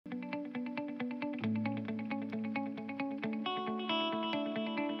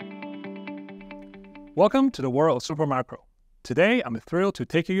Welcome to the world of Supermicro. Today, I'm thrilled to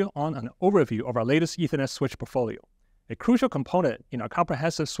take you on an overview of our latest Ethernet switch portfolio, a crucial component in our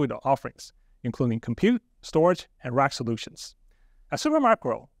comprehensive suite of offerings, including compute, storage, and rack solutions. At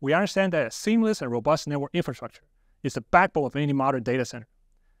Supermicro, we understand that a seamless and robust network infrastructure is the backbone of any modern data center.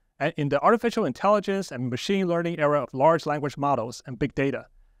 And in the artificial intelligence and machine learning era of large language models and big data,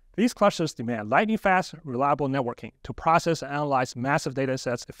 these clusters demand lightning-fast, reliable networking to process and analyze massive data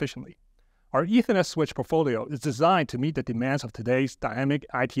sets efficiently. Our Ethernet switch portfolio is designed to meet the demands of today's dynamic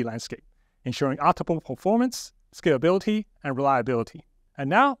IT landscape, ensuring optimal performance, scalability, and reliability. And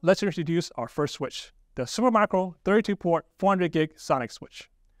now, let's introduce our first switch, the Supermicro 32-port 400G SONiC switch.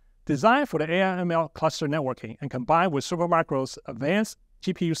 Designed for the AI/ML cluster networking and combined with Supermicro's advanced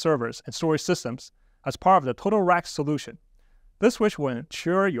GPU servers and storage systems as part of the total rack solution, this switch will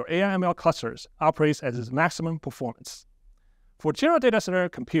ensure your AI/ML clusters operates at its maximum performance. For general data center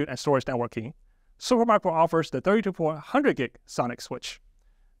compute and storage networking, Supermicro offers the 32-port 100G SONiC switch.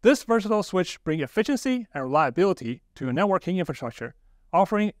 This versatile switch brings efficiency and reliability to your networking infrastructure,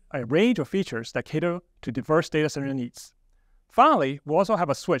 offering a range of features that cater to diverse data center needs. Finally, we also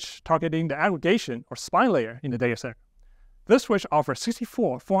have a switch targeting the aggregation or spine layer in the data center. This switch offers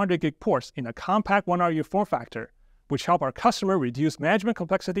 64 400G ports in a compact 1RU form factor, which help our customer reduce management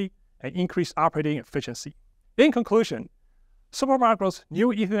complexity and increase operating efficiency. In conclusion, Supermicro's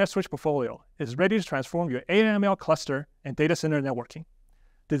new Ethernet switch portfolio is ready to transform your AI/ML cluster and data center networking.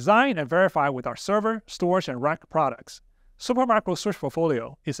 Designed and verified with our server, storage, and rack products, Supermicro's switch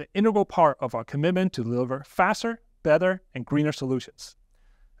portfolio is an integral part of our commitment to deliver faster, better, and greener solutions.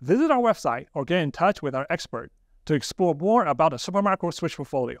 Visit our website or get in touch with our expert to explore more about the Supermicro switch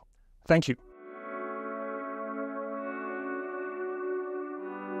portfolio. Thank you.